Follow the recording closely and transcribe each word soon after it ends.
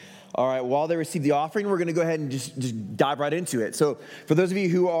All right, while they receive the offering, we're going to go ahead and just dive right into it. So for those of you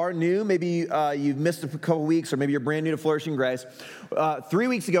who are new, maybe you've missed a couple weeks, or maybe you're brand new to Flourishing Grace, 3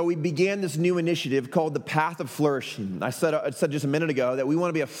 weeks ago, we began this new initiative called the Path of Flourishing. I said just a minute ago that we want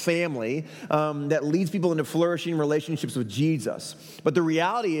to be a family that leads people into flourishing relationships with Jesus. But the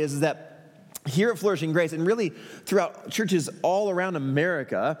reality is that here at Flourishing Grace, and really throughout churches all around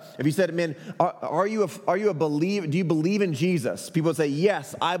America, if you said, man, are you a believer? Do you believe in Jesus? People would say,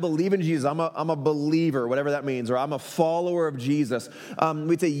 yes, I believe in Jesus. I'm a believer, whatever that means, or I'm a follower of Jesus.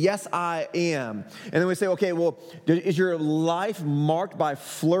 We'd say, yes, I am. And then we say, okay, well, is your life marked by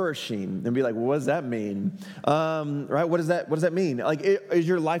flourishing? And be like, well, what does that mean? Right? What does that mean? Like, is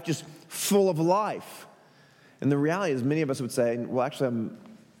your life just full of life? And the reality is, many of us would say, well, actually, I'm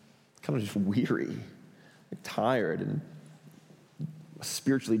kind of just weary, tired, and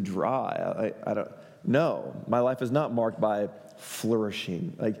spiritually dry. I don't know. My life is not marked by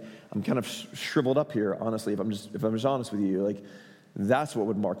flourishing. Like, I'm kind of shriveled up here, honestly, if I'm just honest with you. Like, that's what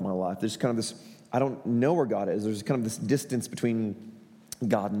would mark my life. There's kind of this, I don't know where God is. There's kind of this distance between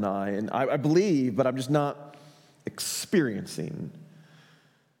God and I. And I believe, but I'm just not experiencing.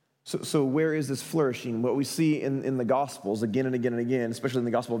 So where is this flourishing? What we see in the Gospels again and again and again, especially in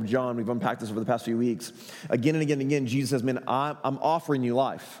the Gospel of John, we've unpacked this over the past few weeks. Again and again and again, Jesus says, man, I'm offering you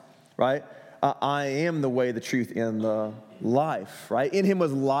life, right? I am the way, the truth, and the life, right? In him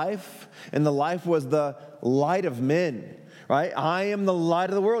was life, and the life was the light of men, right? I am the light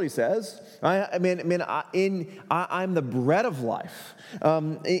of the world, he says. I'm the bread of life.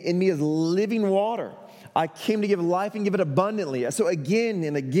 In me is living water. I came to give life and give it abundantly. So again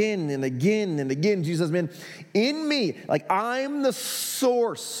and again and again and again, Jesus says, man, in me, like I'm the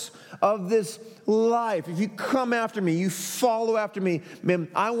source of this life. If you come after me, you follow after me, man,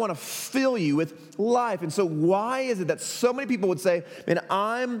 I want to fill you with life. And so why is it that so many people would say, man,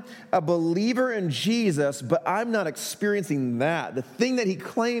 I'm a believer in Jesus, but I'm not experiencing that, the thing that he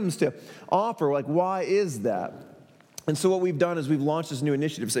claims to offer? Like, why is that? And so what we've done is we've launched this new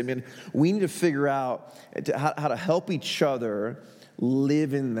initiative saying, man, we need to figure out how to help each other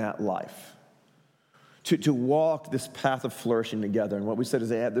live in that life, to walk this path of flourishing together. And what we said is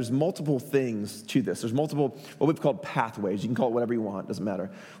there's multiple things to this. There's multiple, what we've called pathways. You can call it whatever you want, doesn't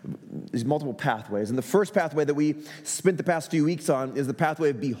matter. There's multiple pathways. And the first pathway that we spent the past few weeks on is the pathway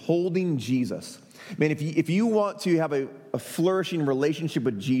of beholding Jesus. Man, if you want to have a flourishing relationship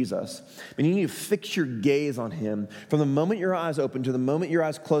with Jesus, man, you need to fix your gaze on him. From the moment your eyes open to the moment your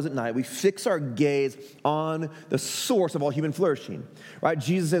eyes close at night, we fix our gaze on the source of all human flourishing, right?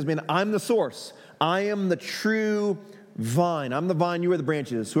 Jesus says, man, I'm the source. I am the true vine. I'm the vine, you are the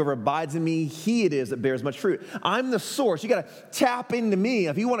branches. Whoever abides in me, he it is that bears much fruit. I'm the source. You got to tap into me.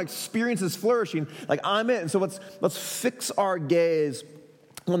 If you want to experience this flourishing, like I'm it. And so let's fix our gaze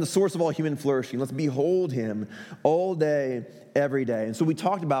on the source of all human flourishing. Let's behold him all day, every day. And so we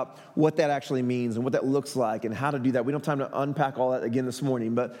talked about what that actually means and what that looks like and how to do that. We don't have time to unpack all that again this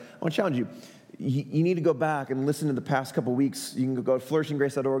morning, but I want to challenge you. You need to go back and listen to the past couple weeks. You can go to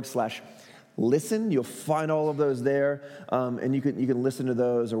flourishinggrace.org/listen. You'll find all of those there, and you can listen to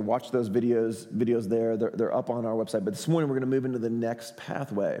those or watch those videos there. They're up on our website. But this morning we're going to move into the next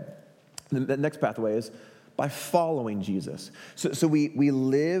pathway. The next pathway is by following Jesus. So we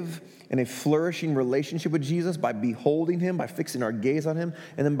live in a flourishing relationship with Jesus by beholding him, by fixing our gaze on him,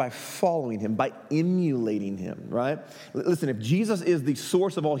 and then by following him, by emulating him, right? Listen, if Jesus is the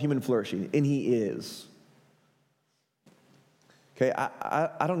source of all human flourishing, and he is, okay,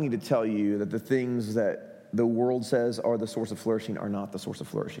 I don't need to tell you that the things that the world says are the source of flourishing are not the source of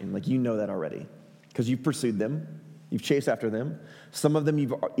flourishing. Like, you know that already, because you've pursued them, you've chased after them. Some of them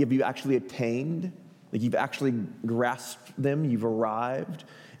you've actually attained. Like, you've actually grasped them, you've arrived,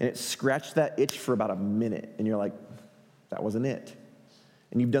 and it scratched that itch for about a minute, and you're like, that wasn't it.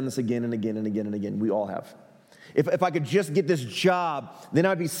 And you've done this again and again and again and again. We all have. If I could just get this job, then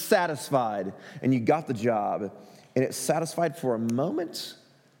I'd be satisfied. And you got the job, and it satisfied for a moment,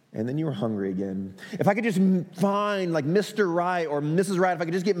 and then you were hungry again. If I could just find like Mr. Right or Mrs. Right, if I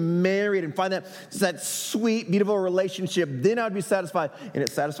could just get married and find that sweet, beautiful relationship, then I'd be satisfied. And it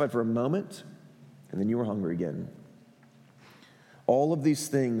satisfied for a moment, and then you were hungry again. All of these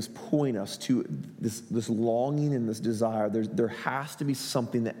things point us to this longing and this desire. There has to be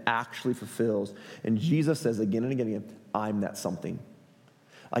something that actually fulfills. And Jesus says again and again and again, I'm that something.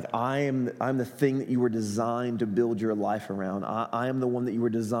 Like, I'm the thing that you were designed to build your life around. I am the one that you were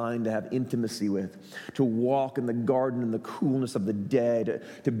designed to have intimacy with, to walk in the garden in the coolness of the day,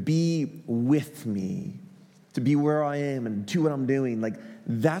 to be with me. to be where I am and do what I'm doing. Like,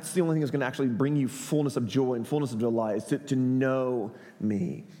 that's the only thing that's going to actually bring you fullness of joy and fullness of delight, to know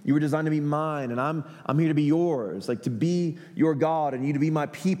me. You were designed to be mine, and I'm here to be yours, like to be your God and you to be my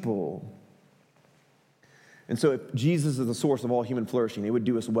people. And so if Jesus is the source of all human flourishing, it would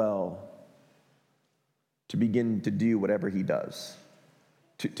do us well to begin to do whatever he does,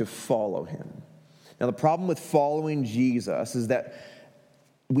 to follow him. Now, the problem with following Jesus is that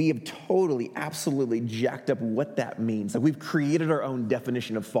we have totally, absolutely jacked up what that means. Like, we've created our own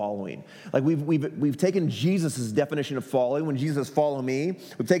definition of following. Like, we've taken Jesus' definition of following. When Jesus says, follow me,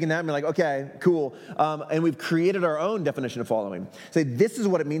 we've taken that and we're like, okay, cool. And we've created our own definition of following. Say, this is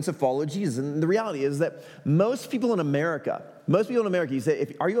what it means to follow Jesus. And the reality is that most people in America, you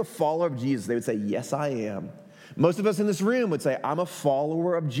say, are you a follower of Jesus? They would say, yes, I am. Most of us in this room would say, I'm a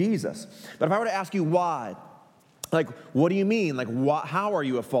follower of Jesus. But if I were to ask you why, like, what do you mean? Like, how are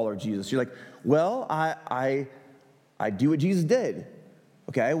you a follower of Jesus? You're like, well, I do what Jesus did.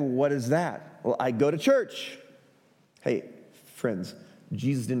 Okay, well, what is that? Well, I go to church. Hey, friends,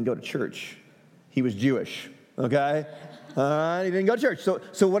 Jesus didn't go to church. He was Jewish, okay? He didn't go to church.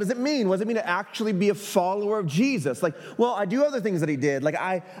 So what does it mean? What does it mean to actually be a follower of Jesus? Like, well, I do other things that he did. Like,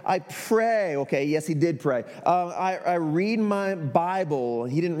 I pray. Okay, yes, he did pray. I read my Bible.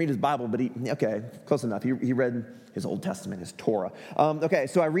 He didn't read his Bible, but okay, close enough. He read his Old Testament, his Torah. Okay,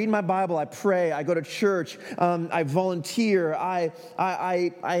 so I read my Bible, I pray, I go to church, I volunteer, I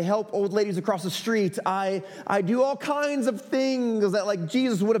help old ladies across the street, I do all kinds of things that, like,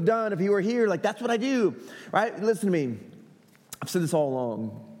 Jesus would have done if he were here. Like, that's what I do, right? Listen to me. I've said this all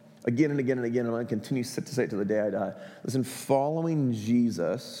along, again and again and again, and I'm going to continue to say it till the day I die. Listen, following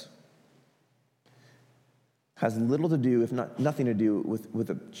Jesus has little to do, if not nothing to do, with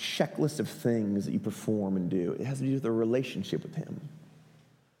a checklist of things that you perform and do. It has to do with a relationship with him.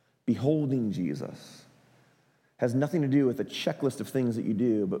 Beholding Jesus has nothing to do with a checklist of things that you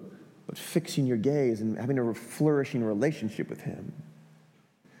do, but fixing your gaze and having a flourishing relationship with him.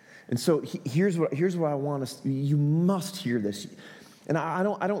 And so here's what I want us. You must hear this, and I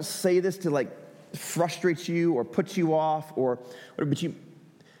don't say this to, like, frustrate you or put you off but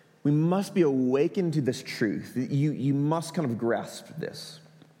we must be awakened to this truth. You must kind of grasp this.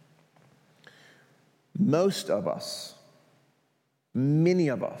 Most of us, many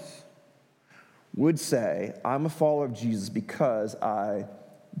of us, would say, I'm a follower of Jesus because I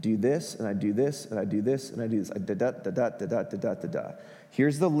do this, and I do this, and I do this, and I do this. Da-da-da-da-da-da-da-da-da.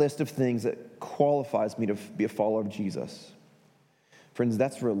 Here's the list of things that qualifies me to be a follower of Jesus. Friends,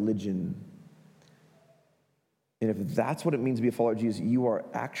 that's religion. And if that's what it means to be a follower of Jesus, you are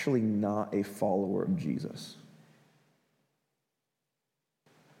actually not a follower of Jesus.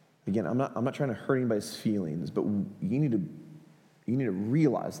 Again, I'm not trying to hurt anybody's feelings, but you need to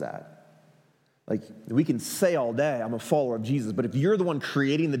realize that. Like, we can say all day, I'm a follower of Jesus, but if you're the one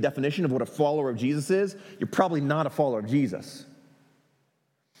creating the definition of what a follower of Jesus is, you're probably not a follower of Jesus.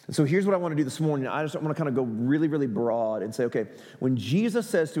 And so here's what I want to do this morning. I just want to kind of go really, really broad and say, okay, when Jesus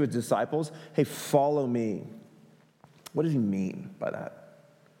says to his disciples, hey, follow me, what does he mean by that?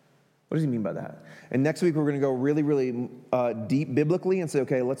 What does he mean by that? And next week, we're going to go really, really deep biblically and say,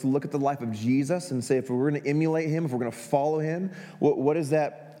 okay, let's look at the life of Jesus and say, if we're going to emulate him, if we're going to follow him, what does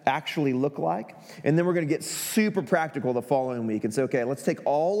that actually look like? And then we're going to get super practical the following week and say, okay, let's take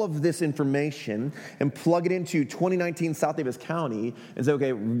all of this information and plug it into 2019 South Davis County and say,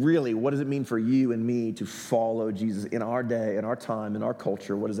 okay, really, what does it mean for you and me to follow Jesus in our day, in our time, in our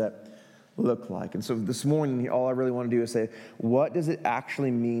culture? What does that look like? And so this morning, all I really want to do is say, what does it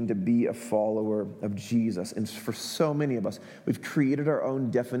actually mean to be a follower of Jesus? And for so many of us, we've created our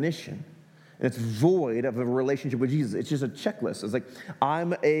own definition. And it's void of a relationship with Jesus. It's just a checklist. It's like,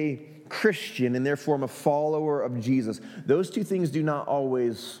 I'm a Christian, and therefore I'm a follower of Jesus. Those two things do not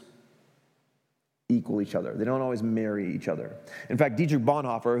always equal each other. They don't always marry each other. In fact, Dietrich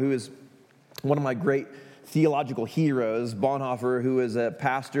Bonhoeffer, who is one of my great theological heroes, Bonhoeffer, who is a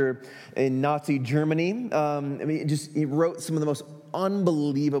pastor in Nazi Germany, he wrote some of the most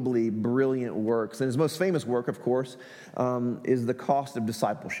unbelievably brilliant works. And his most famous work, of course, is The Cost of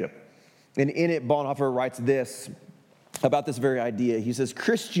Discipleship. And in it, Bonhoeffer writes this about this very idea. He says,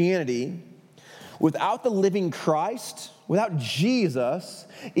 Christianity, without the living Christ, without Jesus,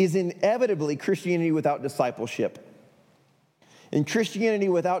 is inevitably Christianity without discipleship. And Christianity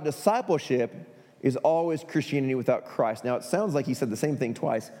without discipleship is always Christianity without Christ. Now, it sounds like he said the same thing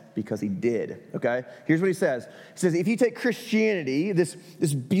twice because he did, okay? Here's what he says. He says, if you take Christianity, this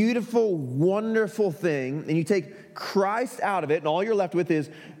beautiful, wonderful thing, and you take Christ out of it, and all you're left with is,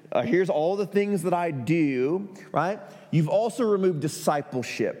 here's all the things that I do, right? You've also removed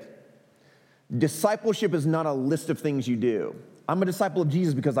discipleship. Discipleship is not a list of things you do. I'm a disciple of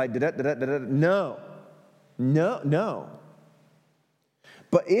Jesus because I did it. No.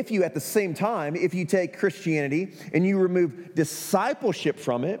 But if you, at the same time, if you take Christianity and you remove discipleship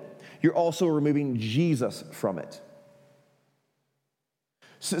from it, you're also removing Jesus from it.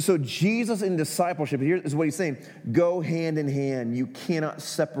 So Jesus and discipleship, here is what he's saying, go hand in hand. You cannot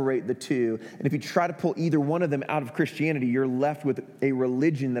separate the two. And if you try to pull either one of them out of Christianity, you're left with a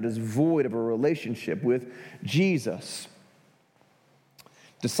religion that is void of a relationship with Jesus.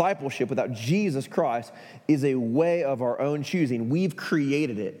 Discipleship without Jesus Christ is a way of our own choosing. We've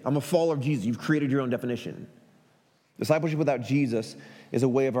created it. I'm a follower of Jesus. You've created your own definition. Discipleship without Jesus is a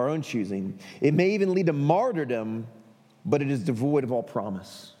way of our own choosing. It may even lead to martyrdom, but it is devoid of all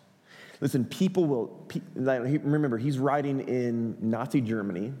promise. Listen, remember, he's writing in Nazi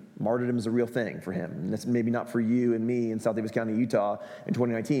Germany. Martyrdom is a real thing for him. And that's maybe not for you and me in South Davis County, Utah in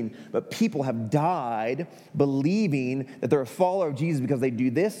 2019. But people have died believing that they're a follower of Jesus because they do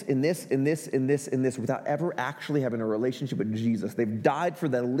this and this and this and this and this without ever actually having a relationship with Jesus. They've died for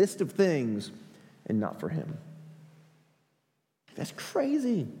that list of things and not for him. That's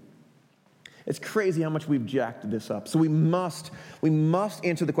crazy. It's crazy how much we've jacked this up. So we must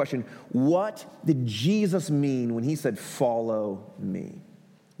answer the question, what did Jesus mean when he said, follow me?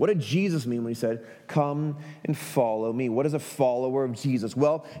 What did Jesus mean when he said, come and follow me? What is a follower of Jesus?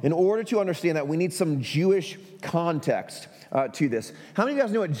 Well, in order to understand that, we need some Jewish context to this. How many of you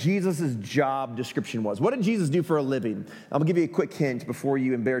guys know what Jesus' job description was? What did Jesus do for a living? I'm going to give you a quick hint before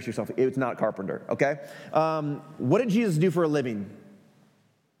you embarrass yourself. It's not carpenter, okay? What did Jesus do for a living?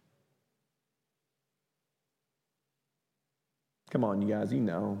 Come on, you guys, you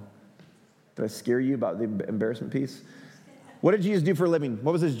know. Did I scare you about the embarrassment piece? What did Jesus do for a living?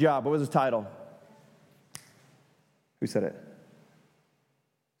 What was his job? What was his title? Who said it?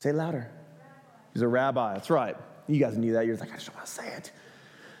 Say it louder. He's a rabbi. That's right. You guys knew that. You're like, I just don't want to say it.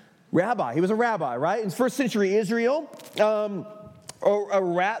 Rabbi. He was a rabbi, right? In first century Israel,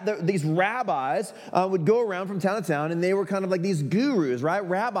 these rabbis would go around from town to town, and they were kind of like these gurus, right?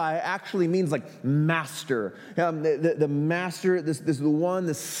 Rabbi actually means like master. The master, this is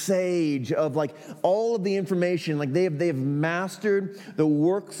the sage of like all of the information. Like they have mastered the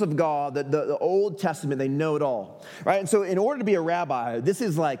works of God, the Old Testament. They know it all, right? And so in order to be a rabbi, this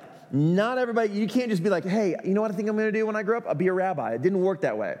is like, not everybody, you can't just be like, hey, you know what I think I'm going to do when I grow up? I'll be a rabbi. It didn't work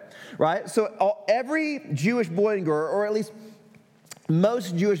that way, right? So every Jewish boy and girl, or at least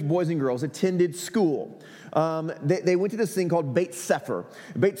most Jewish boys and girls, attended school. They went to this thing called Beit Sefer.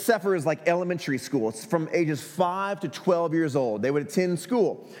 Beit Sefer is like elementary school. It's from ages 5 to 12 years old. They would attend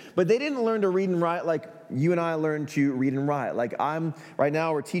school. But they didn't learn to read and write like you and I learned to read and write. Like right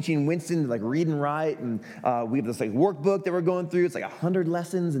now we're teaching Winston to like read and write. And we have this like workbook that we're going through. It's like 100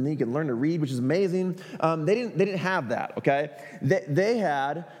 lessons and then you can learn to read, which is amazing. They didn't have that, okay? They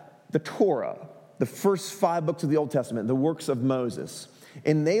had the Torah, the first 5 books of the Old Testament, the works of Moses.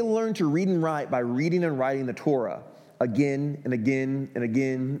 And they learned to read and write by reading and writing the Torah again and again and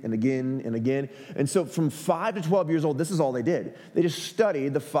again and again and again. And so from 5 to 12 years old, this is all they did. They just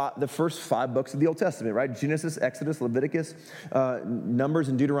studied the first 5 books of the Old Testament, right? Genesis, Exodus, Leviticus, Numbers,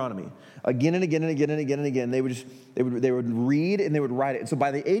 and Deuteronomy. Again and again and again and again and again. They would read and they would write it. And so by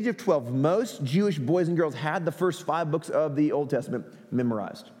the age of 12, most Jewish boys and girls had the first 5 books of the Old Testament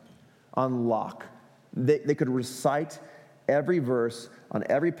memorized on lock. They could recite every verse on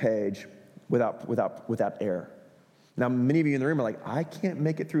every page without error. Now, many of you in the room are like, I can't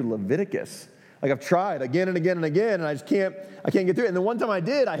make it through Leviticus. Like I've tried again and again and again, and I can't get through it. And the one time I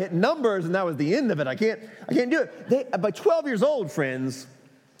did, I hit Numbers, and that was the end of it. I can't do it. By 12 years old, friends,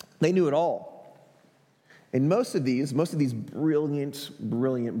 they knew it all. And most of these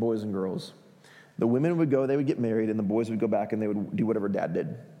brilliant boys and girls, the women would go, they would get married, and the boys would go back and they would do whatever dad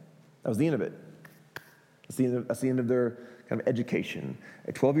did. That was the end of it. That's the end of their kind of education.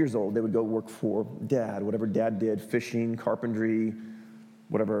 At 12 years old, they would go work for dad, whatever dad did, fishing, carpentry,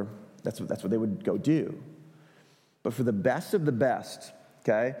 whatever. That's what they would go do. But for the best of the best,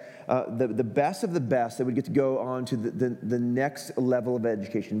 okay, the best of the best, they would get to go on to the next level of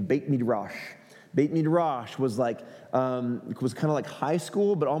education, Beit Midrash. Beit Midrash was like kind of like high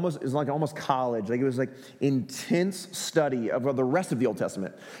school, but almost college. Like it was like intense study of the rest of the Old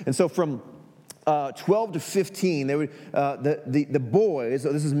Testament. And so from 12 to 15, they would the boys,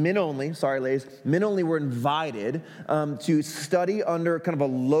 so this is men only, sorry ladies, men only were invited to study under kind of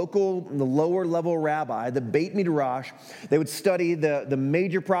a local, the lower level rabbi, the Beit Midrash. They would study the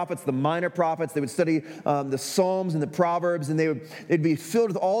major prophets, the minor prophets. They would study the Psalms and the Proverbs, and they'd be filled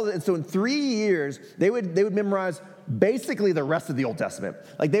with all of it. And so in 3 years, they would memorize basically the rest of the Old Testament.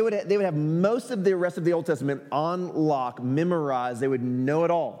 Like they would have most of the rest of the Old Testament on lock, memorized. They would know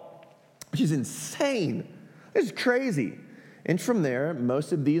it all, which is insane. It's crazy. And from there,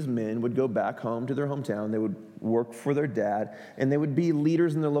 most of these men would go back home to their hometown. They would work for their dad, and they would be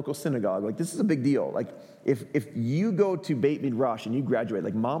leaders in their local synagogue. Like, this is a big deal. Like, if you go to Beit Midrash and you graduate,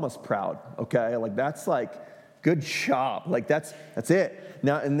 like, mama's proud, okay? Like, that's like, good job. Like, that's it.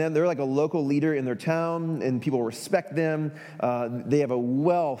 Now, and then they're like a local leader in their town, and people respect them. They have a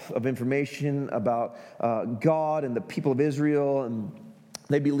wealth of information about God and the people of Israel, and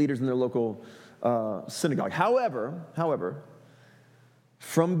they'd be leaders in their local synagogue. However,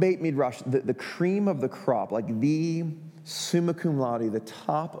 from Beit Midrash, the cream of the crop, like the summa cum laude, the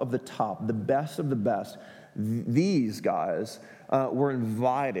top of the top, the best of the best, these guys were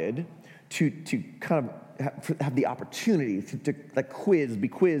invited to kind of have the opportunity to like be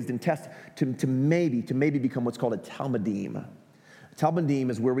quizzed and tested to maybe become what's called a Talmudim. Talmudim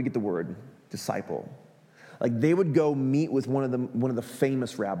is where we get the word disciple. Like, they would go meet with one of the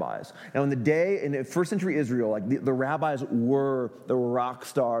famous rabbis. Now, in first century Israel, like the rabbis were the rock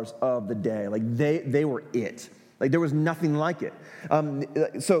stars of the day. Like, they were it. Like, there was nothing like it.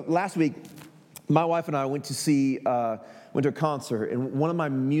 So last week, my wife and I went to a concert, and one of my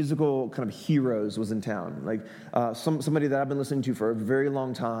musical kind of heroes was in town. Like, somebody that I've been listening to for a very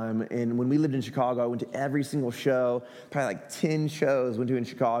long time. And when we lived in Chicago, I went to every single show, probably like 10 shows went to in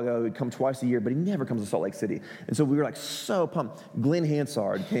Chicago. He'd come twice a year, but he never comes to Salt Lake City. And so we were like so pumped. Glenn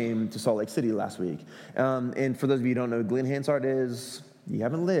Hansard came to Salt Lake City last week. And for those of you who don't know who Glenn Hansard is, you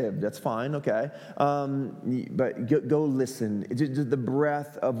haven't lived, that's fine, okay. But go listen. It's just the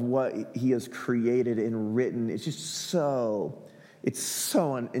breadth of what he has created and written, it's just so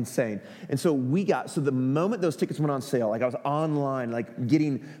insane. And so the moment those tickets went on sale, like I was online, like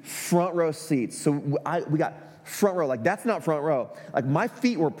getting front row seats. So we got front row, like that's not front row. Like my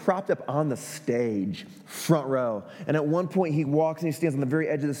feet were propped up on the stage, front row. And at one point he walks and he stands on the very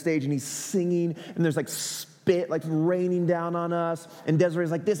edge of the stage and he's singing, and there's like spit like raining down on us, and Desiree's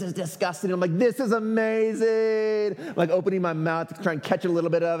like, this is disgusting. I'm like, this is amazing. I'm like opening my mouth to try and catch a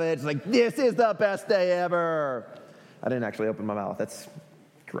little bit of it. It's like, this is the best day ever. I didn't actually open my mouth. That's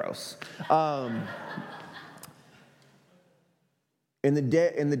gross. In the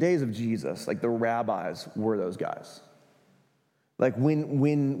days of Jesus, like the rabbis were those guys. Like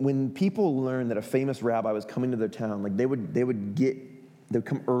when people learned that a famous rabbi was coming to their town, like they would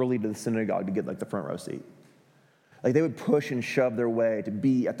come early to the synagogue to get like the front row seat. Like they would push and shove their way to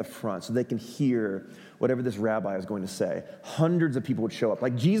be at the front so they can hear whatever this rabbi is going to say. Hundreds of people would show up.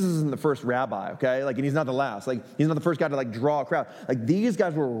 Like Jesus isn't the first rabbi, okay? Like, and he's not the last. Like he's not the first guy to like draw a crowd. Like these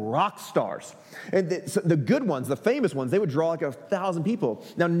guys were rock stars. And the good ones, the famous ones, they would draw like 1,000 people.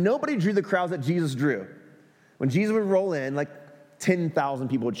 Now nobody drew the crowds that Jesus drew. When Jesus would roll in, like 10,000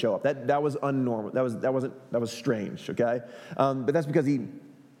 people would show up. That was unnormal. That was strange, okay? But that's because he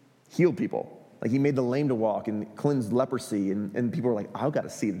healed people. Like he made the lame to walk and cleansed leprosy, and people were like, I've got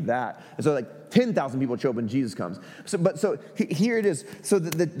to see that. And so like 10,000 people show up when Jesus comes. So here it is. So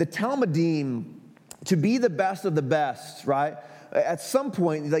the Talmudim, to be the best of the best, right? At some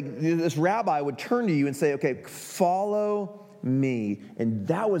point, like this rabbi would turn to you and say, okay, follow me. And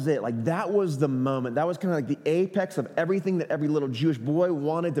that was it. Like that was the moment. That was kind of like the apex of everything that every little Jewish boy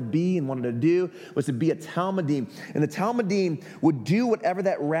wanted to be and wanted to do, was to be a Talmudim. And the Talmudim would do whatever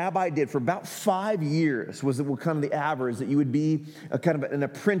that rabbi did for about 5 years, was kind of the average, that you would be a kind of an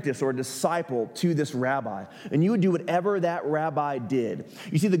apprentice or a disciple to this rabbi. And you would do whatever that rabbi did.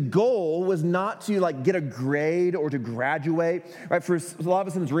 You see, the goal was not to like get a grade or to graduate, right? For a lot of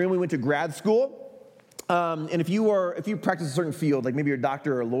us in this room, we went to grad school. And if you practice a certain field, like maybe you're a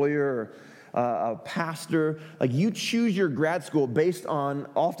doctor or a lawyer or a pastor, like you choose your grad school based on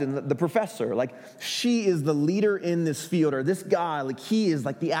often the professor. Like she is the leader in this field, or this guy, like he is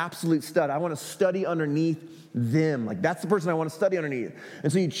like the absolute stud. I want to study underneath them. Like that's the person I want to study underneath.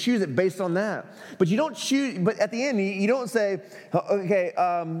 And so you choose it based on that. But you don't choose, but at the end, you don't say, okay,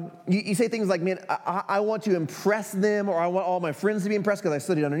 you say things like, man, I want to impress them, or I want all my friends to be impressed because I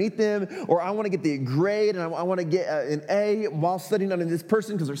studied underneath them, or I want to get the grade and I want to get an A while studying under this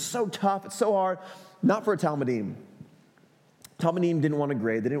person because they're so tough, it's so hard. Not for a Talmudim. Talmudim didn't want a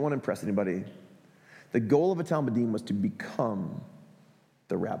grade. They didn't want to impress anybody. The goal of a Talmudim was to become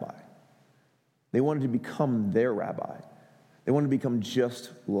the rabbi. They wanted to become their rabbi. They wanted to become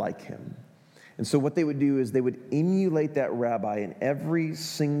just like him. And so what they would do is they would emulate that rabbi in every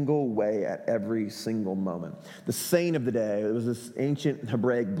single way at every single moment. The saying of the day, it was this ancient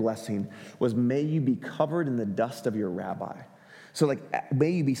Hebraic blessing, was, may you be covered in the dust of your rabbi. So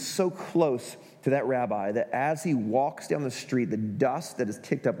may you be so close to that rabbi that as he walks down the street, the dust that is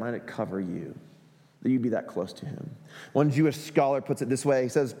kicked up might cover you, that you be that close to him. One Jewish scholar puts it this way. He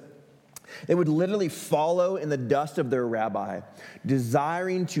says, they would literally follow in the dust of their rabbi,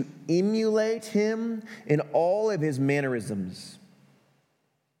 desiring to emulate him in all of his mannerisms.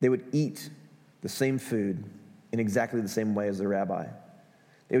 They would eat the same food in exactly the same way as their rabbi.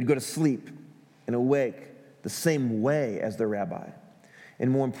 They would go to sleep and awake the same way as their rabbi.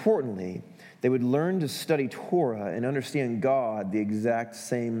 And more importantly, they would learn to study Torah and understand God the exact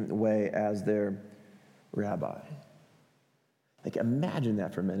same way as their rabbi. Imagine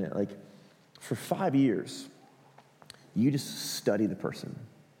that for a minute. For 5 years, you just study the person.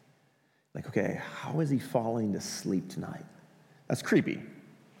 Okay, how is he falling to sleep tonight? That's creepy.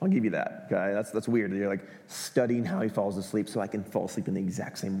 I'll give you that, okay? That's weird. You're studying how he falls asleep so I can fall asleep in the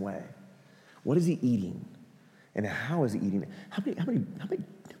exact same way. What is he eating? And how is he eating it? How many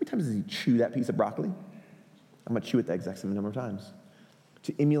times does he chew that piece of broccoli? I'm going to chew it the exact same number of times.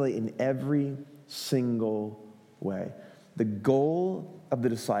 To emulate in every single way. The goal of the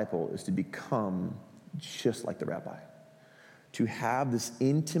disciple is to become just like the rabbi. To have this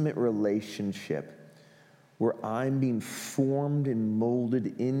intimate relationship where I'm being formed and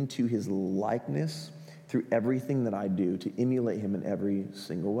molded into his likeness through everything that I do, to emulate him in every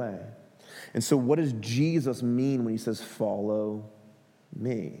single way. And so what does Jesus mean when he says, follow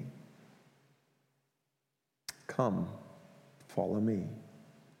me? Come, follow me.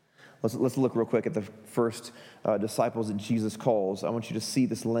 Let's look real quick at the first disciples that Jesus calls. I want you to see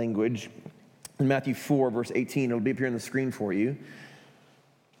this language in Matthew 4, verse 18. It'll be up here on the screen for you.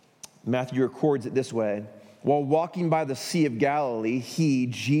 Matthew records it this way. While walking by the Sea of Galilee, he,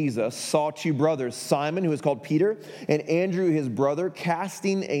 Jesus, saw two brothers, Simon, who is called Peter, and Andrew, his brother,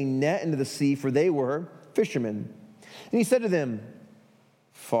 casting a net into the sea, for they were fishermen. And he said to them,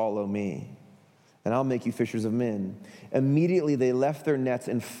 follow me, and I'll make you fishers of men. Immediately they left their nets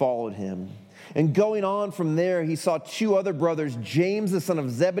and followed him. And going on from there, he saw two other brothers, James the son of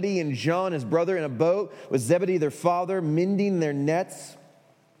Zebedee and John his brother, in a boat with Zebedee their father, mending their nets.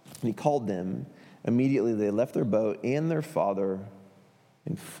 And he called them. Immediately they left their boat and their father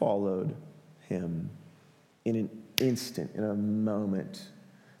and followed him. In an instant, in a moment,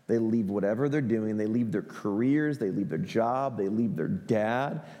 they leave whatever they're doing. They leave their careers. They leave their job. They leave their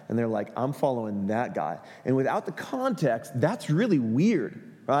dad. And they're like, I'm following that guy. And without the context, that's really weird,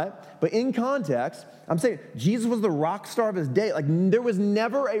 right? But in context, I'm saying Jesus was the rock star of his day. There was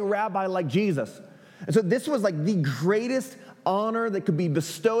never a rabbi like Jesus. And so this was the greatest honor that could be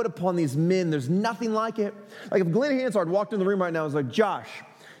bestowed upon these men. There's nothing like it. If Glenn Hansard walked in the room right now and was like, Josh,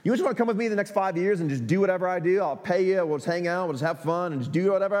 you just want to come with me the next 5 years and just do whatever I do? I'll pay you. We'll just hang out. We'll just have fun and just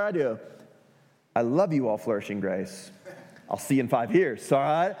do whatever I do. I love you all, Flourishing Grace. I'll see you in 5 years, all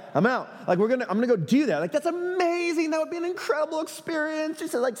right? I'm out. I'm gonna go do that. That's amazing. That would be an incredible experience.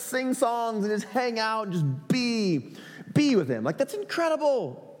 Just to sing songs and just hang out and just be with him. That's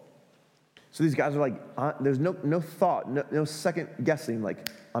incredible. So these guys are there's no thought, no second guessing.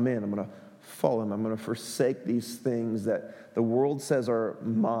 I'm in. I'm going to follow him. I'm going to forsake these things that the world says are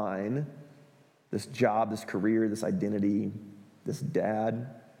mine. This job, this career, this identity, this dad.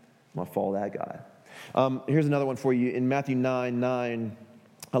 I'm going to follow that guy. Here's another one for you. In Matthew 9:9,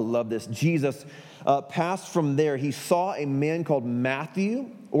 I love this. Jesus passed from there. He saw a man called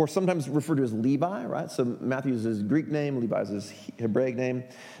Matthew, or sometimes referred to as Levi, right? So Matthew is his Greek name, Levi is his Hebraic name.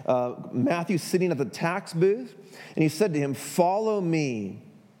 Matthew sitting at the tax booth, and he said to him, follow me.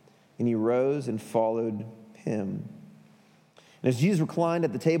 And he rose and followed him. And as Jesus reclined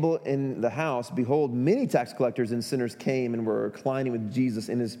at the table in the house, behold, many tax collectors and sinners came and were reclining with Jesus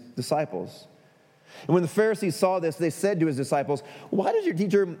and his disciples. And when the Pharisees saw this, they said to his disciples, why does your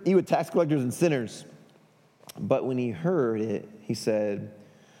teacher eat with tax collectors and sinners? But when he heard it, he said,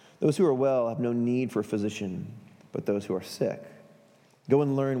 those who are well have no need for a physician, but those who are sick. Go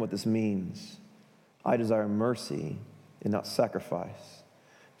and learn what this means. I desire mercy and not sacrifice,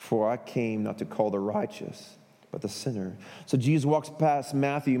 for I came not to call the righteous, but the sinner. So Jesus walks past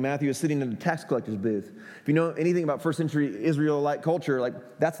Matthew. Matthew is sitting in a tax collector's booth. If you know anything about first century Israelite culture,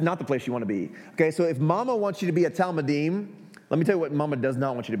 that's not the place you want to be. Okay, so if mama wants you to be a Talmudim, let me tell you what mama does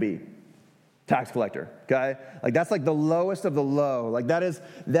not want you to be. tax collector, okay? Like that's like the lowest of the low. Like that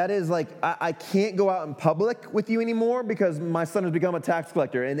is like, I can't go out in public with you anymore because my son has become a tax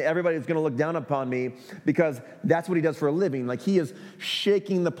collector and everybody's gonna look down upon me because that's what he does for a living. Like he is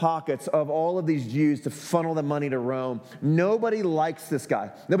shaking the pockets of all of these Jews to funnel the money to Rome. Nobody likes this guy.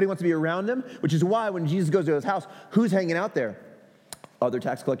 Nobody wants to be around him, which is why when Jesus goes to his house, who's hanging out there? Other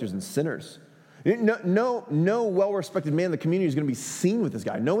tax collectors and sinners. No well-respected man in the community is going to be seen with this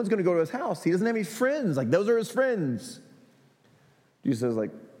guy. No one's going to go to his house. He doesn't have any friends. Like, those are his friends. Jesus says, like,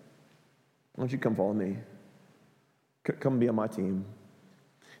 why don't you come follow me? Come be on my team.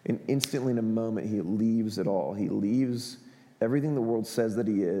 And instantly, in a moment, he leaves it all. He leaves everything the world says that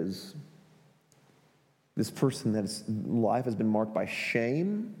he is. This person that's life has been marked by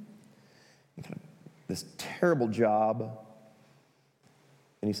shame, this terrible job.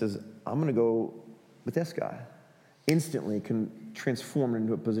 And he says, I'm going to go with this guy. Instantly can transform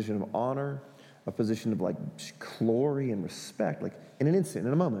into a position of honor, a position of like glory and respect, like in an instant,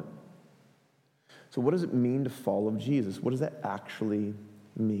 in a moment. So what does it mean to follow Jesus? What does that actually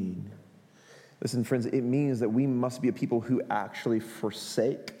mean? Listen, friends, it means that we must be a people who actually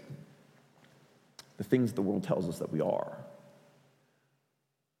forsake the things the world tells us that we are.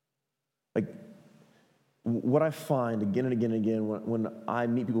 Like, what I find again and again and again when I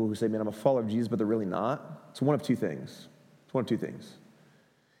meet people who say, man, I'm a follower of Jesus, but they're really not, it's one of two things.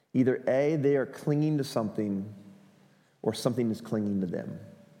 Either A, they are clinging to something, or something is clinging to them.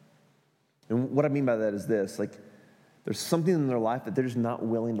 And what I mean by that is this, like, there's something in their life that they're just not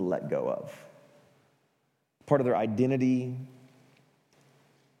willing to let go of. Part of their identity,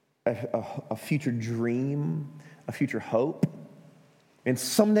 a future dream, a future hope. And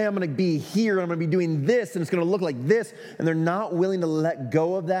someday I'm going to be here and I'm going to be doing this and it's going to look like this. And they're not willing to let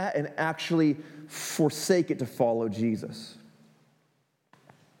go of that and actually forsake it to follow Jesus.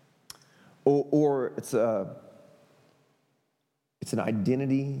 Or it's an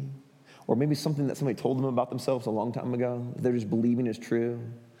identity, or maybe something that somebody told them about themselves a long time ago. They're just believing is true.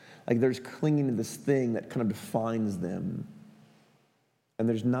 Like they're just clinging to this thing that kind of defines them. And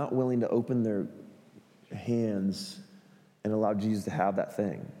they're just not willing to open their hands and allow Jesus to have that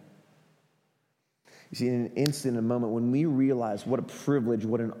thing. You see, in an instant, a moment, when we realize what a privilege,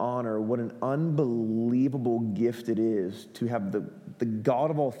 what an honor, what an unbelievable gift it is to have the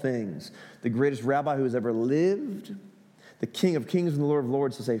God of all things, the greatest rabbi who has ever lived, the King of kings and the Lord of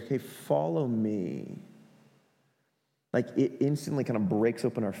lords, to say, hey, follow me. Like, it instantly kind of breaks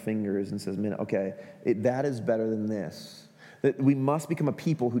open our fingers and says, man, okay, that is better than this. That we must become a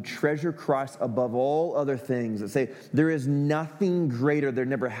people who treasure Christ above all other things, that say there is nothing greater, there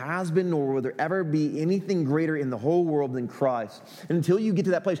never has been, nor will there ever be anything greater in the whole world than Christ. And until you get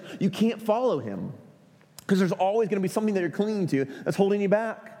to that place, you can't follow him because there's always going to be something that you're clinging to that's holding you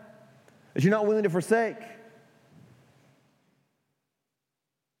back, that you're not willing to forsake.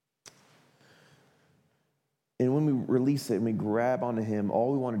 And when we release it and we grab onto him,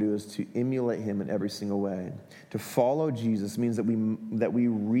 all we want to do is to emulate him in every single way. To follow Jesus means that we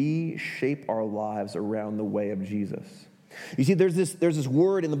reshape our lives around the way of Jesus. You see, there's this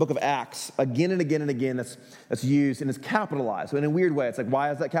word in the book of Acts again and again and again that's used, and it's capitalized. In a weird way, it's like,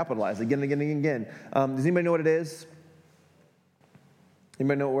 why is that capitalized again and again and again? Does anybody know what it is?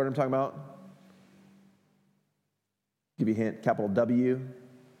 Anybody know what word I'm talking about? Give you a hint. Capital W.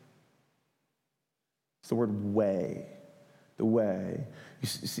 It's the word way, the way.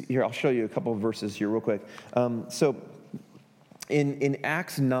 Here, I'll show you a couple of verses here real quick. So in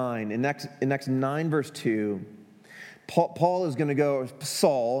Acts 9, in Acts 9 verse 2, Paul is going to go,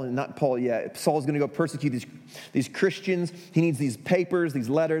 Saul, and not Paul yet, Saul is going to go persecute these Christians. He needs these papers, these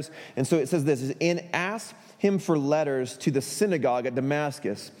letters. And so it says this, and ask him for letters to the synagogue at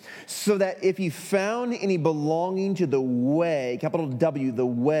Damascus, so that if he found any belonging to the way, capital W, the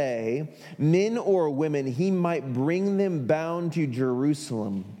way, men or women, he might bring them bound to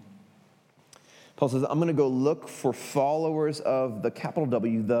Jerusalem. Paul says, I'm going to go look for followers of the capital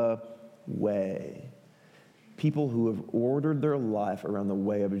W, the way. People who have ordered their life around the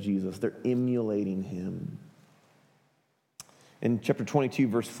way of Jesus. They're emulating him. In chapter 22,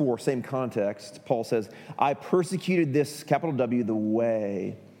 verse 4, same context, Paul says, I persecuted this, capital W, the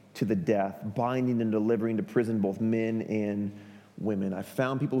way, to the death, binding and delivering to prison both men and women. I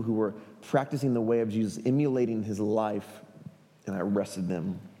found people who were practicing the way of Jesus, emulating his life, and I arrested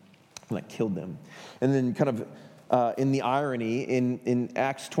them, and I killed them. And then kind of in the irony, in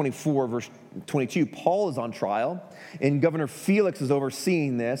Acts 24, verse 22, Paul is on trial, and Governor Felix is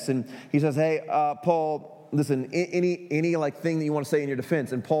overseeing this, and he says, hey, Paul, listen, any like thing that you want to say in your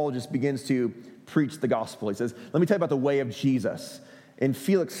defense. And Paul just begins to preach the gospel. He says, let me tell you about the way of Jesus. And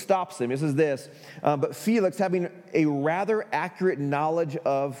Felix stops him. It says this, but Felix, having a rather accurate knowledge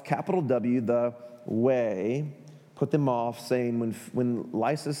of, capital W, the way, put them off, saying, when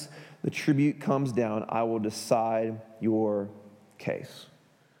Lysias the tribute comes down, I will decide your case.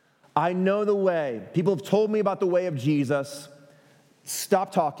 I know the way. People have told me about the way of Jesus.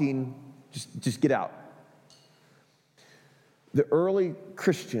 Stop talking. Just get out. The early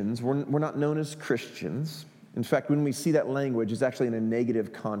Christians were not known as Christians. In fact, when we see that language, it's actually in a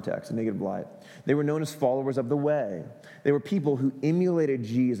negative context, a negative light. They were known as followers of the way. They were people who emulated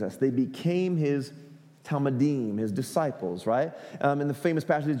Jesus. They became his Talmudim, his disciples, right? In the famous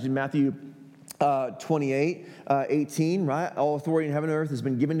passage in Matthew 28, 18, right? All authority in heaven and earth has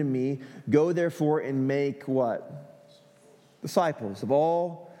been given to me. Go therefore and make what? Disciples of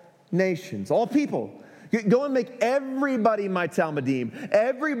all nations, all people. Go and make everybody my Talmudim.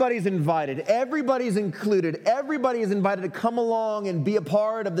 Everybody's invited. Everybody's included. Everybody is invited to come along and be a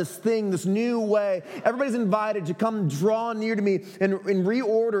part of this thing, this new way. Everybody's invited to come draw near to me and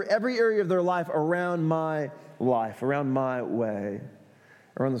reorder every area of their life, around my way,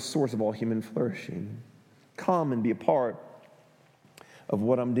 around the source of all human flourishing. Come and be a part of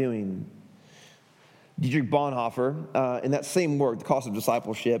what I'm doing. Dietrich Bonhoeffer, in that same work, The Cost of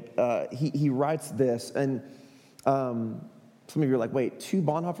Discipleship, he writes this, and some of you are like, wait, 2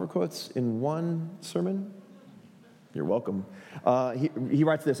 Bonhoeffer quotes in one sermon? You're welcome. He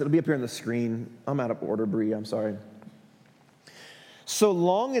writes this. It'll be up here on the screen. I'm out of order, Bree. I'm sorry. So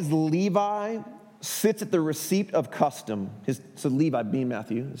long as Levi sits at the receipt of custom, so Levi being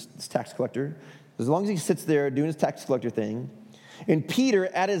Matthew, his tax collector, as long as he sits there doing his tax collector thing, and Peter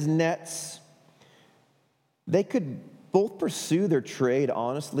at his nets, they could both pursue their trade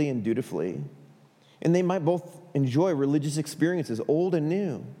honestly and dutifully, and they might both enjoy religious experiences, old and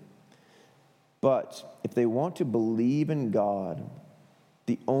new. But if they want to believe in God,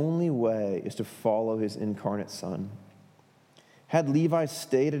 the only way is to follow his incarnate Son. Had Levi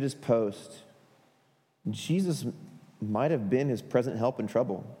stayed at his post, Jesus might have been his present help in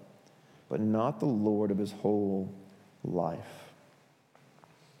trouble, but not the Lord of his whole life.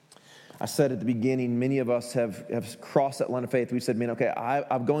 I said at the beginning, many of us have crossed that line of faith. We said, man, okay,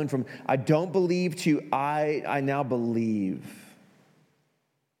 I'm going from I don't believe to I now believe.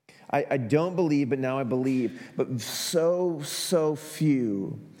 I don't believe, but now I believe. But so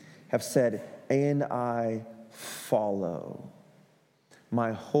few have said, and I follow.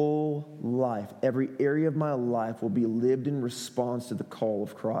 My whole life, every area of my life will be lived in response to the call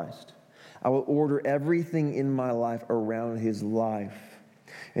of Christ. I will order everything in my life around his life.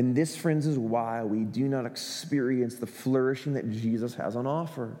 And this, friends, is why we do not experience the flourishing that Jesus has on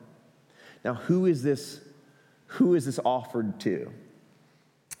offer. Now, who is this offered to?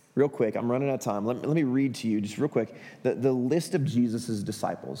 Real quick, I'm running out of time. Let me read to you just real quick the list of Jesus'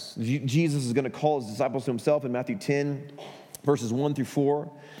 disciples. Jesus is going to call his disciples to himself in Matthew 10, verses 1 through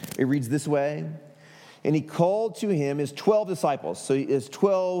 4. It reads this way. And he called to him his 12 disciples. So his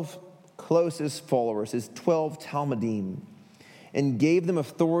 12 closest followers, his 12 Talmudim, and gave them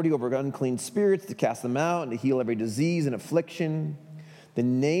authority over unclean spirits to cast them out and to heal every disease and affliction. The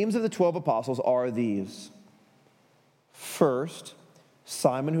names of the 12 apostles are these. First,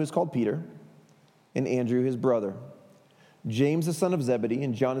 Simon, who is called Peter, and Andrew, his brother. James, the son of Zebedee,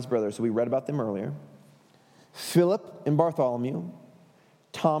 and John, his brother. So we read about them earlier. Philip and Bartholomew.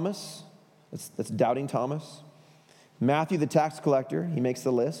 Thomas, that's doubting Thomas. Matthew, the tax collector, he makes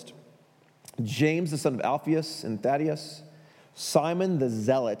the list. James, the son of Alphaeus and Thaddeus. Simon the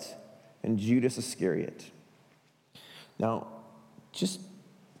Zealot, and Judas Iscariot. Now, just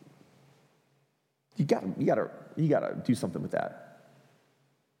you gotta do something with that.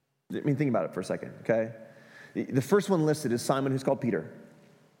 I mean, think about it for a second, okay? The first one listed is Simon, who's called Peter,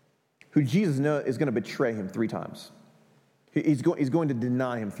 who Jesus knows is going to betray him 3 times. He's going to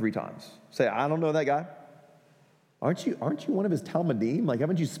deny him 3 times. Say, I don't know that guy. Aren't you one of his Talmudim? Like,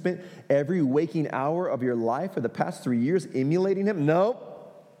 haven't you spent every waking hour of your life for the past 3 years emulating him? Nope.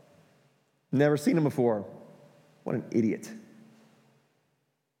 Never seen him before. What an idiot.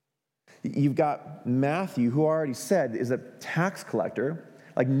 You've got Matthew, who I already said is a tax collector.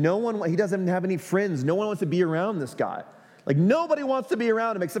 Like, he doesn't have any friends. No one wants to be around this guy. Like, nobody wants to be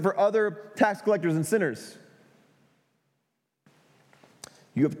around him except for other tax collectors and sinners.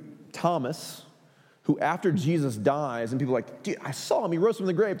 You have Thomas, who after Jesus dies, and people are like, dude, I saw him, he rose from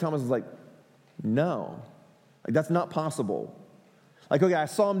the grave. Thomas is like, no. Like, that's not possible. Like, okay, I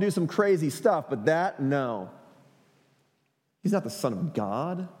saw him do some crazy stuff, but no. He's not the Son of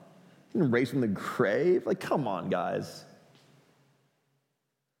God. He didn't raise from the grave. Like, come on, guys.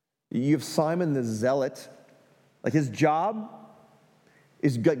 You have Simon the Zealot. Like, his job,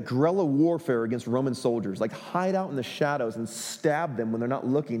 is guerrilla warfare against Roman soldiers. Like hide out in the shadows and stab them when they're not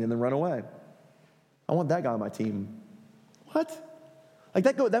looking and then run away. I want that guy on my team. What? Like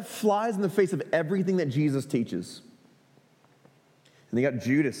that flies in the face of everything that Jesus teaches. And they got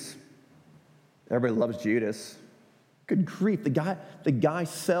Judas. Everybody loves Judas. Good grief, the guy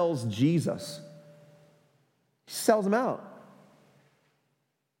sells Jesus. He sells him out.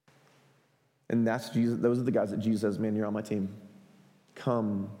 And that's Jesus. Those are the guys that Jesus says, man, you're on my team.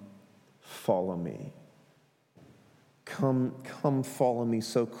 Come, follow me. Come follow me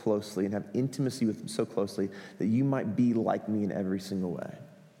so closely and have intimacy with me so closely that you might be like me in every single way.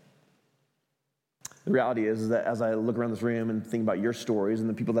 The reality is that as I look around this room and think about your stories and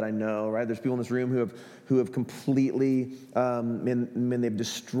the people that I know, right? There's people in this room who have completely, they've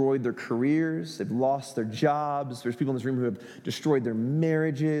destroyed their careers, they've lost their jobs. There's people in this room who have destroyed their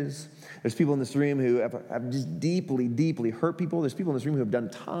marriages. There's people in this room who have just deeply, deeply hurt people. There's people in this room who have done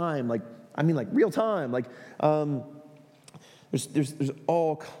time, like real time. There's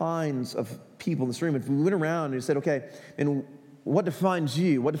all kinds of people in this room. If we went around and said, okay, and what defines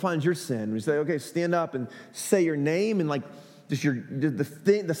you? What defines your sin? We say, okay, stand up and say your name and just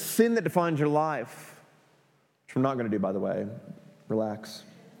the sin that defines your life, which we're not going to do, by the way. Relax.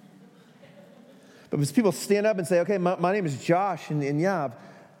 But if people stand up and say, okay, my name is Josh, and yeah,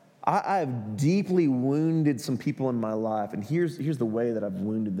 I have deeply wounded some people in my life, and here's the way that I've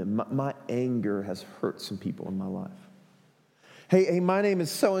wounded them. My anger has hurt some people in my life. Hey, my name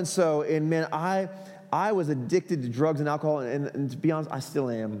is so-and-so, and man, I was addicted to drugs and alcohol, and to be honest, I still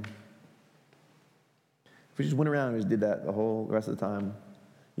am. If we just went around and just did that the rest of the time,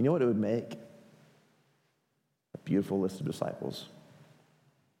 you know what it would make? A beautiful list of disciples.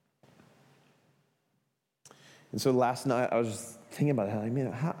 And so last night, I was just thinking about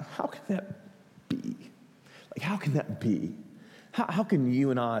how can that be? How can that be? How can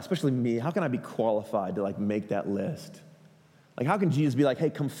you and I, especially me, how can I be qualified to make that list? How can Jesus be like, hey,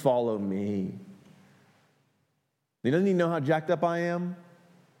 come follow me? Doesn't he know how jacked up I am?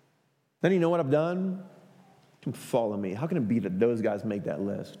 Doesn't he know what I've done? Come follow me. How can it be that those guys make that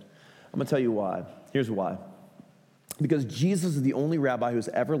list? I'm going to tell you why. Here's why. Because Jesus is the only rabbi who's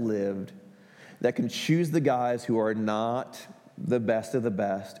ever lived that can choose the guys who are not the best of the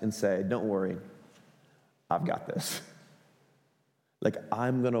best and say, don't worry, I've got this.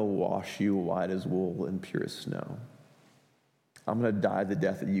 I'm going to wash you white as wool and pure as snow. I'm going to die the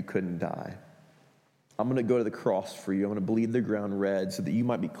death that you couldn't die. I'm going to go to the cross for you. I'm going to bleed the ground red so that you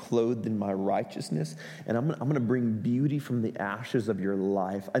might be clothed in my righteousness. And I'm going to bring beauty from the ashes of your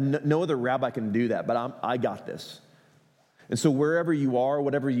life. No other rabbi can do that, but I got this. And so wherever you are,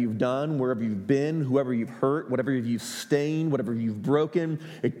 whatever you've done, wherever you've been, whoever you've hurt, whatever you've stained, whatever you've broken,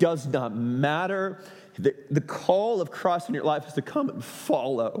 it does not matter. The call of Christ in your life is to come and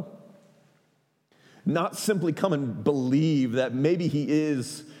follow. Not simply come and believe that maybe he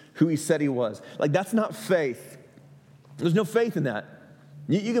is who he said he was. That's not faith. There's no faith in that.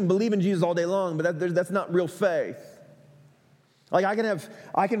 You can believe in Jesus all day long, but that's not real faith.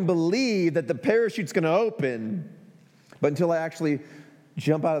 I can believe that the parachute's going to open, but until I actually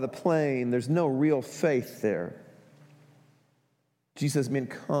jump out of the plane, there's no real faith there. Jesus says, man,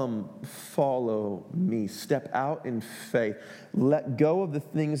 come, follow me. Step out in faith. Let go of the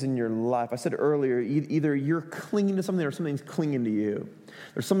things in your life. I said earlier, either you're clinging to something or something's clinging to you.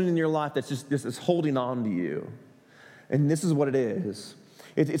 There's something in your life that's just holding on to you. And this is what it is.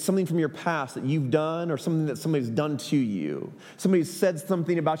 It's something from your past that you've done or something that somebody's done to you. Somebody's said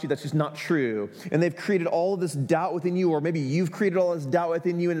something about you that's just not true. And they've created all of this doubt within you, or maybe you've created all this doubt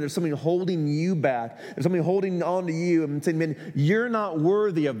within you, and there's something holding you back. There's something holding on to you and saying, man, you're not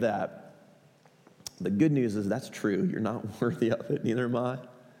worthy of that. The good news is that's true. You're not worthy of it. Neither am I.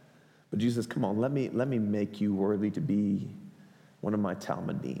 But Jesus says, come on, let me make you worthy to be one of my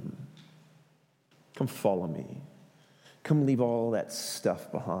Talmudim. Come follow me. Come leave all that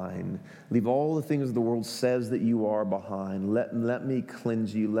stuff behind. Leave all the things the world says that you are behind. Let me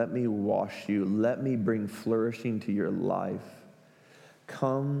cleanse you. Let me wash you. Let me bring flourishing to your life.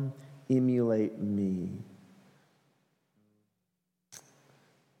 Come emulate me.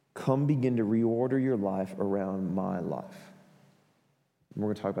 Come begin to reorder your life around my life. And we're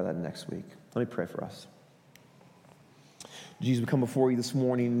going to talk about that next week. Let me pray for us. Jesus, we come before you this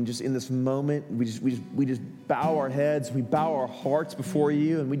morning, and just in this moment, we just bow our heads, we bow our hearts before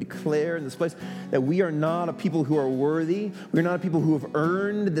you, and we declare in this place that we are not a people who are worthy. We're not a people who have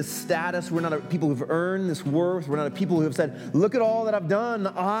earned this status. We're not a people who have earned this worth. We're not a people who have said, look at all that I've done.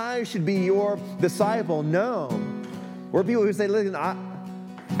 I should be your disciple. No. We're people who say, listen, I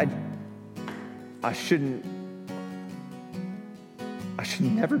shouldn't I should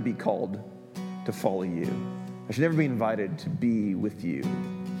never be called to follow you. I should never be invited to be with you.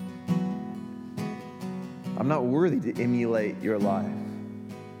 I'm not worthy to emulate your life.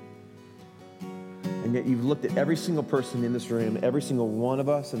 And yet you've looked at every single person in this room, every single one of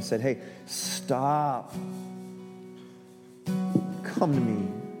us, and said, hey, stop. Come to me.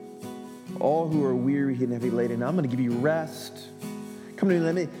 All who are weary and heavy laden, I'm going to give you rest. Come to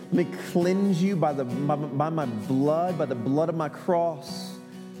me, let me cleanse you by my blood, by the blood of my cross.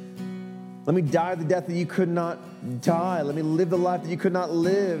 Let me die the death that you could not die. Let me live the life that you could not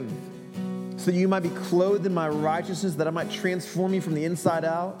live. So that you might be clothed in my righteousness, that I might transform you from the inside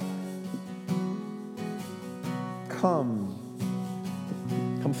out. Come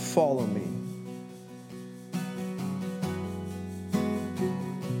follow me.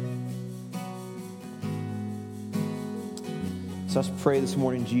 So let's pray this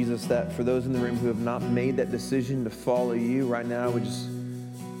morning, Jesus, that for those in the room who have not made that decision to follow you right now, would just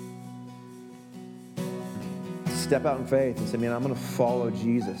step out in faith and say, man, I'm going to follow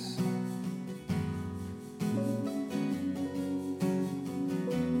Jesus.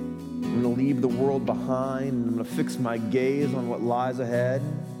 I'm going to leave the world behind. I'm going to fix my gaze on what lies ahead.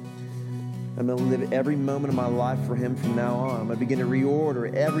 I'm going to live every moment of my life for him from now on. I'm going to begin to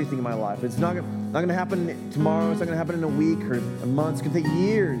reorder everything in my life. It's not going to happen tomorrow. It's not going to happen in a week or a month. It's going to take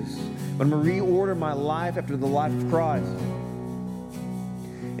years. But I'm going to reorder my life after the life of Christ.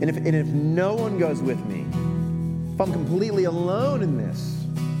 And if no one goes with me, if I'm completely alone in this,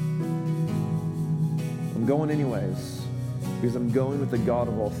 I'm going anyways, because I'm going with the God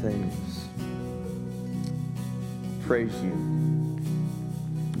of all things. Praise you.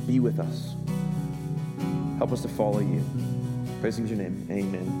 Be with us. Help us to follow you. Praise in your name.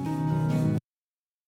 Amen.